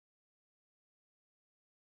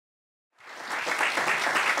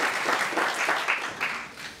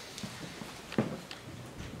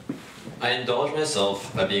I indulge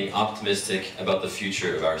myself by being optimistic about the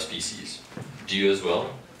future of our species. Do you as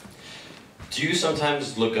well? Do you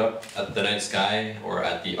sometimes look up at the night sky or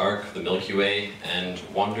at the arc of the Milky Way and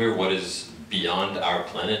wonder what is beyond our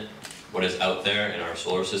planet, what is out there in our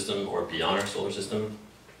solar system or beyond our solar system?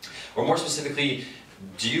 Or more specifically,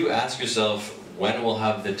 do you ask yourself when we'll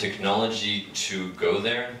have the technology to go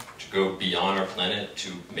there, to go beyond our planet,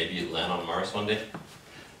 to maybe land on Mars one day?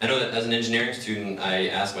 I know that as an engineering student, I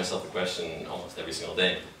ask myself the question almost every single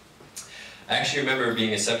day. I actually remember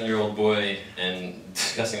being a 7-year-old boy and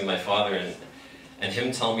discussing with my father and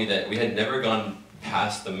him telling me that we had never gone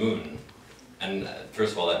past the moon. And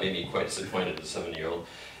first of all, that made me quite disappointed as a 7-year-old.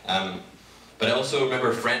 But I also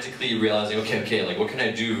remember frantically realizing, okay, like what can I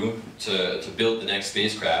do to build the next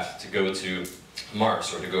spacecraft to go to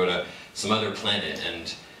Mars or to go to some other planet,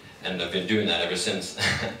 and I've been doing that ever since.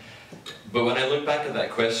 But when I look back at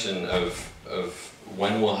that question of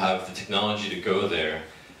when we'll have the technology to go there,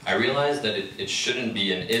 I realized that it shouldn't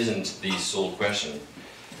be and isn't the sole question.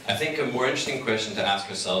 I think a more interesting question to ask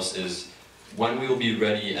ourselves is when we will be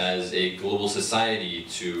ready as a global society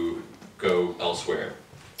to go elsewhere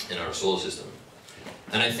in our solar system.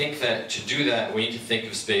 And I think that to do that, we need to think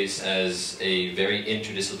of space as a very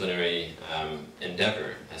interdisciplinary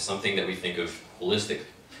endeavor, as something that we think of holistically.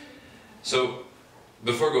 So,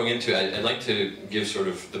 before going into it, I'd like to give sort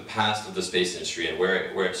of the past of the space industry and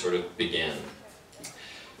where it sort of began.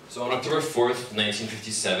 So on October 4th,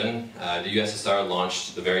 1957, the USSR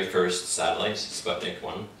launched the very first satellite, Sputnik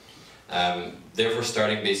 1, therefore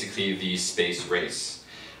starting basically the space race.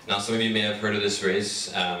 Now some of you may have heard of this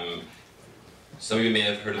race. Some of you may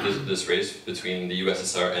have heard of this race between the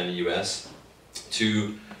USSR and the US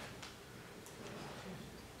to...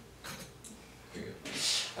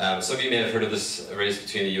 some of you may have heard of this race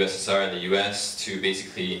between the USSR and the US to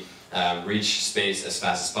basically reach space as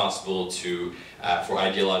fast as possible for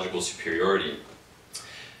ideological superiority.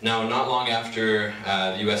 Now, not long after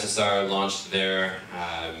the USSR launched their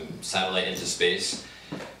satellite into space,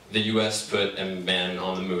 the US put a man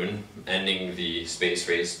on the moon, ending the space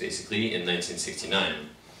race basically in 1969.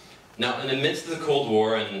 Now, in the midst of the Cold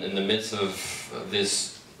War and in the midst of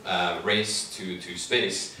this race to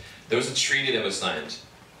space, there was a treaty that was signed.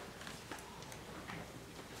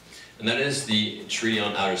 And that is the Treaty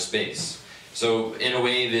on Outer Space. So in a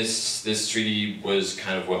way, this treaty was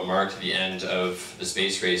kind of what marked the end of the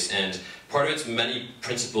space race, and part of its many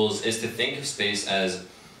principles is to think of space as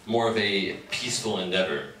more of a peaceful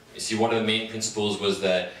endeavor. You see, one of the main principles was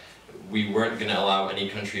that we weren't going to allow any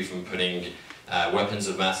country from putting weapons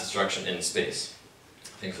of mass destruction in space,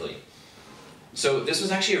 thankfully. So this was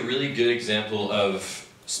actually a really good example of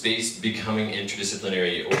space becoming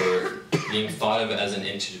interdisciplinary, or being thought of as an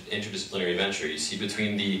interdisciplinary venture. You see,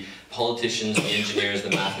 between the politicians, the engineers,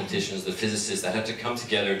 the mathematicians, the physicists that had to come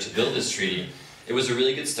together to build this treaty, it was a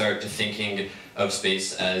really good start to thinking of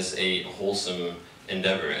space as a wholesome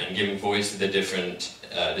endeavor and giving voice to the different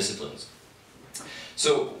disciplines.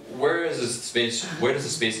 So where does the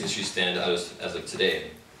space industry stand as of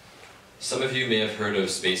today? Some of you may have heard of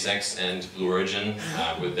SpaceX and Blue Origin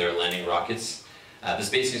with their landing rockets. The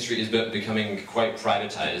space industry is becoming quite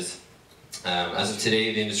privatized. As of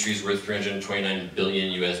today, the industry is worth $329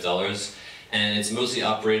 billion US, and it's mostly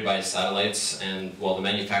operated by satellites and, well, the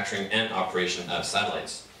manufacturing and operation of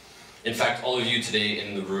satellites. In fact, all of you today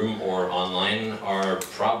in the room or online are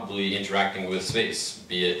probably interacting with space,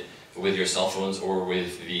 be it with your cell phones or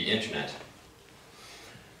with the internet.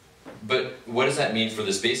 But what does that mean for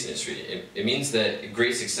the space industry? It means that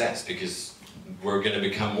great success, because we're going to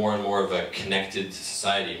become more and more of a connected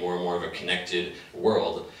society, more and more of a connected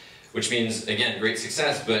world, which means, again, great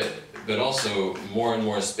success, but also more and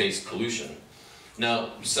more space pollution.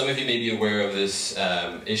 Now, some of you may be aware of this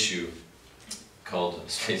issue called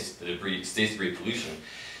space debris pollution.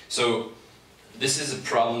 So this is a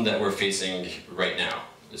problem that we're facing right now.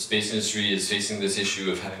 The space industry is facing this issue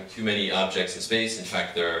of having too many objects in space. In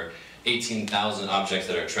fact, there are 18,000 objects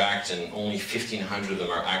that are tracked, and only 1,500 of them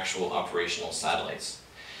are actual operational satellites.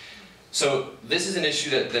 So this is an issue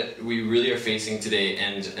that we really are facing today,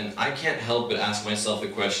 and I can't help but ask myself the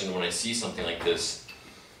question when I see something like this,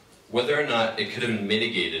 whether or not it could have been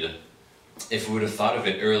mitigated if we would have thought of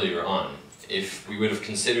it earlier on, if we would have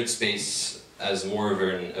considered space as more of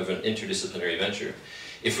an interdisciplinary venture,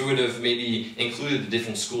 if we would have maybe included the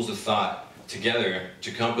different schools of thought together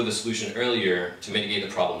to come up with a solution earlier to mitigate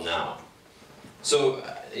the problem now. So,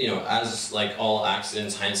 you know, as like all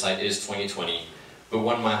accidents, hindsight is 20/20, but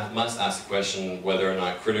one must ask the question whether or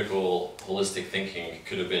not critical, holistic thinking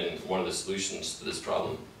could have been one of the solutions to this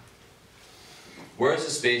problem. Where is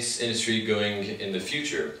the space industry going in the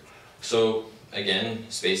future? So again,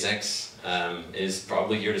 SpaceX is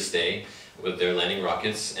probably here to stay with their landing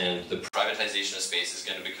rockets, and the privatization of space is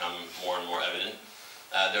going to become more and more evident.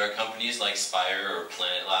 There are companies like Spire or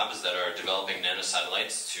Planet Labs that are developing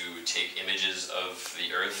nanosatellites to take images of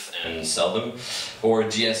the Earth and sell them, or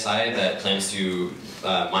GSI that plans to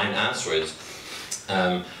mine asteroids,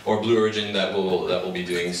 or Blue Origin that will be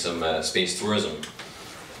doing some space tourism.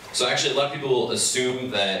 So actually, a lot of people assume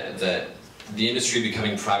that the industry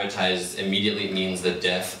becoming privatized immediately means the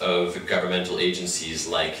death of governmental agencies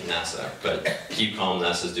like NASA, but keep calm,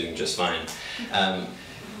 NASA's doing just fine.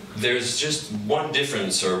 There's just one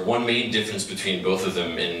difference, or one main difference between both of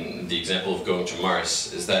them in the example of going to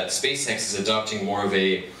Mars, is that SpaceX is adopting more of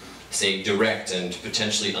a, say, direct and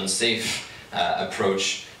potentially unsafe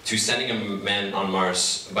approach to sending a man on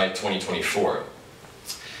Mars by 2024.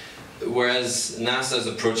 Whereas NASA is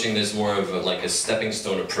approaching this more of like a stepping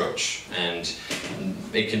stone approach, and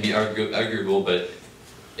it can be arguable, but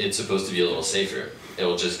it's supposed to be a little safer. It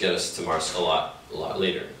will just get us to Mars a lot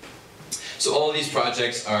later. So all of these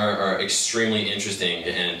projects are extremely interesting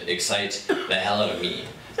and excite the hell out of me.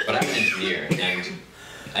 But I'm an engineer, and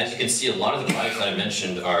as you can see, a lot of the projects that I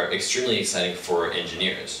mentioned are extremely exciting for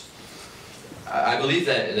engineers. I believe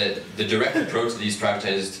that the direct approach that these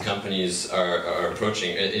privatized companies are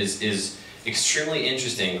approaching is extremely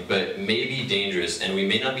interesting, but maybe dangerous, and we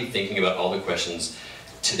may not be thinking about all the questions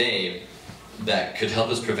today that could help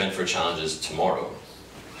us prevent for challenges tomorrow.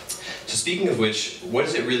 So speaking of which, what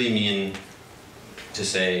does it really mean to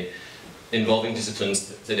say involving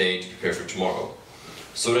disciplines today to prepare for tomorrow?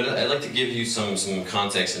 So I'd like to give you some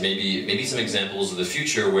context and maybe some examples of the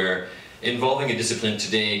future where involving a discipline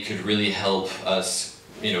today could really help us,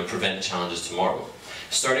 prevent challenges tomorrow.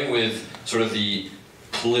 Starting with sort of the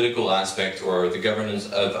political aspect or the governance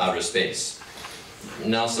of outer space.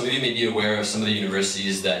 Now, some of you may be aware of some of the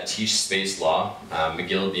universities that teach space law,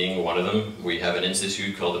 McGill being one of them. We have an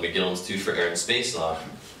institute called the McGill Institute for Air and Space Law.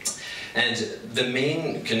 And the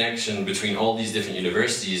main connection between all these different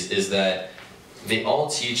universities is that they all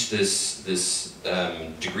teach this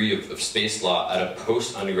degree of space law at a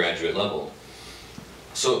post-undergraduate level.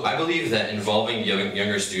 So I believe that involving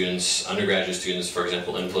younger students, undergraduate students, for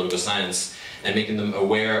example, in political science, and making them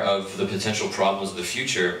aware of the potential problems of the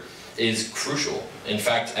future is crucial. In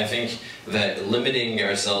fact, I think that limiting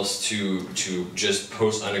ourselves to just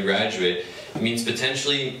post-undergraduate means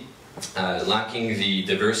potentially lacking the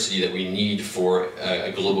diversity that we need for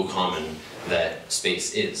a global common that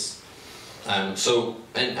space is.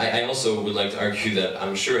 And I also would like to argue that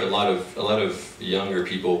I'm sure a lot of younger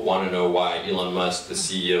people want to know why Elon Musk, the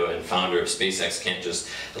CEO and founder of SpaceX, can't just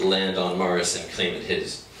land on Mars and claim it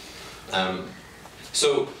his.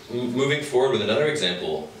 So moving forward with another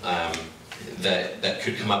example that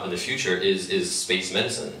could come up in the future is space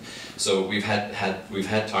medicine. So we've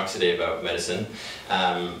had talks today about medicine,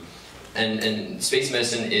 and space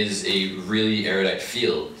medicine is a really erudite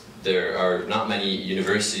field. There are not many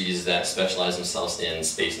universities that specialize themselves in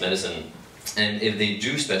space medicine, and if they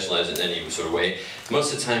do specialize in any sort of way,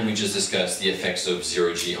 most of the time we just discuss the effects of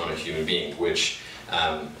zero-G on a human being, which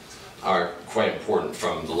are quite important,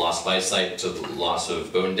 from the loss of eyesight to the loss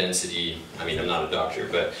of bone density. I mean, I'm not a doctor,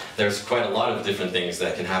 but there's quite a lot of different things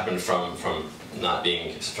that can happen from not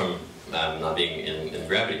being in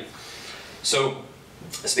gravity. So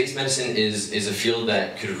space medicine is a field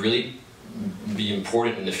that could really be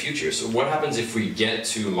important in the future. So what happens if we get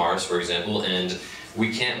to Mars, for example, and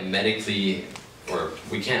we can't medically, or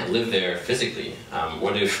we can't live there physically?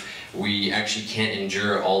 What if we actually can't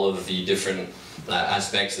endure all of the different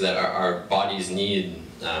aspects that our bodies need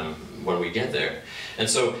when we get there? And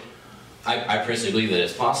so I personally believe that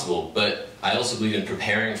it's possible, but I also believe in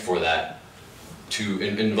preparing for that, to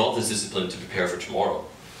involve this discipline to prepare for tomorrow.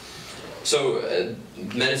 So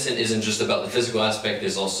medicine isn't just about the physical aspect,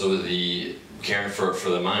 there's also the caring for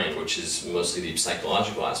the mind, which is mostly the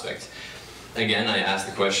psychological aspect. Again, I ask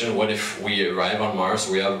the question, what if we arrive on Mars,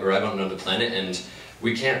 or we arrive on another planet, and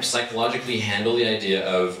we can't psychologically handle the idea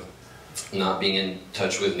of not being in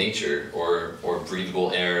touch with nature, or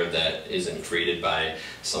breathable air that isn't created by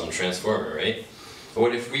some transformer, right?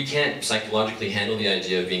 What if we can't psychologically handle the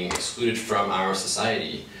idea of being excluded from our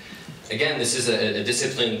society? Again, this is a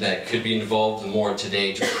discipline that could be involved more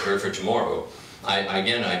today to prepare for tomorrow.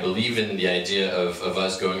 I believe in the idea of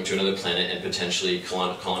us going to another planet and potentially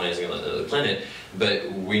colonizing another planet,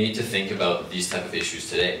 but we need to think about these type of issues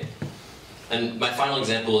today. And my final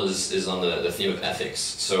example is on the theme of ethics.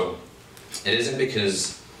 So it isn't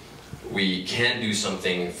because we can't do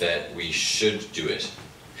something that we should do it.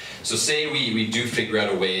 So say we do figure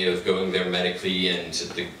out a way of going there medically,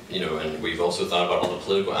 and and we've also thought about all the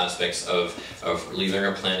political aspects of leaving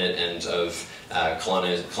our planet and of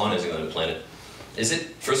colonizing the planet.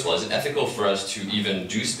 First of all, is it ethical for us to even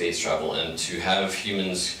do space travel and to have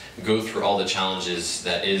humans go through all the challenges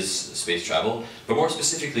that is space travel? But more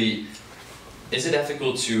specifically, is it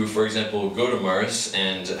ethical to, for example, go to Mars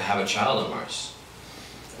and have a child on Mars?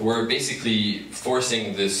 We're basically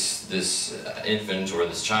forcing this infant or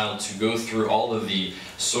this child to go through all of the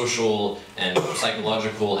social and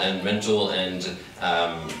psychological and mental and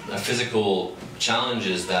physical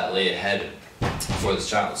challenges that lay ahead for this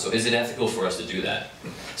child. So is it ethical for us to do that?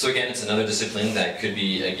 So again, it's another discipline that could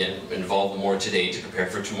be, again, involved more today to prepare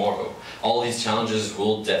for tomorrow. All these challenges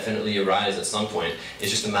will definitely arise at some point. It's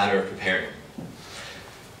just a matter of preparing.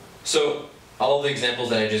 So all of the examples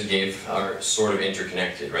that I just gave are sort of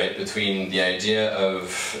interconnected, right? Between the idea of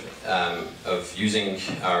using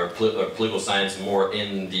our political science more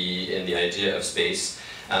in the idea of space,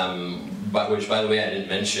 which, by the way, I didn't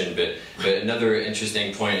mention, but another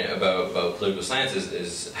interesting point about political science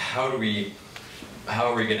is how are we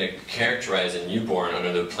going to characterize a newborn on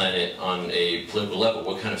another planet on a political level?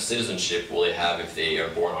 What kind of citizenship will they have if they are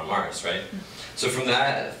born on Mars, right? So from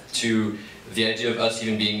that to the idea of us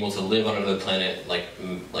even being able to live on another planet, like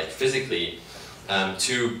physically,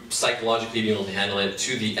 to psychologically being able to handle it,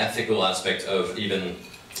 to the ethical aspect of even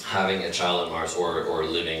having a child on Mars or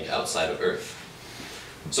living outside of Earth.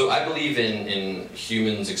 So I believe in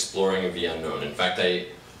humans exploring the unknown. In fact,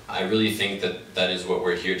 I really think that is what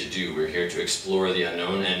we're here to do. We're here to explore the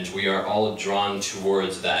unknown, and we are all drawn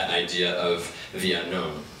towards that idea of the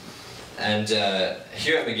unknown. And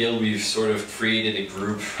here at McGill, we've sort of created a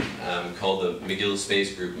group called the McGill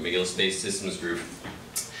Space Group, McGill Space Systems Group,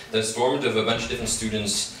 that's formed of a bunch of different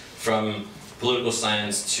students from political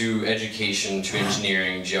science to education to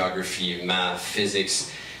engineering, geography, math,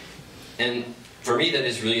 physics. And for me, that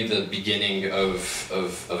is really the beginning of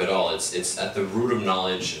it all. It's at the root of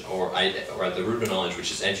knowledge, or at the root of knowledge,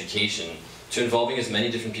 which is education, to involving as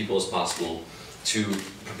many different people as possible to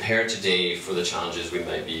prepare today for the challenges we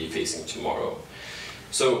might be facing tomorrow.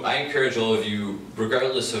 So I encourage all of you,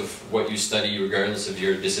 regardless of what you study, regardless of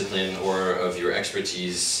your discipline or of your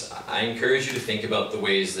expertise, I encourage you to think about the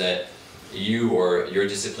ways that you or your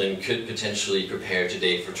discipline could potentially prepare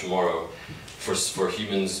today for tomorrow for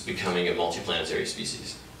humans becoming a multiplanetary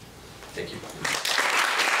species. Thank you.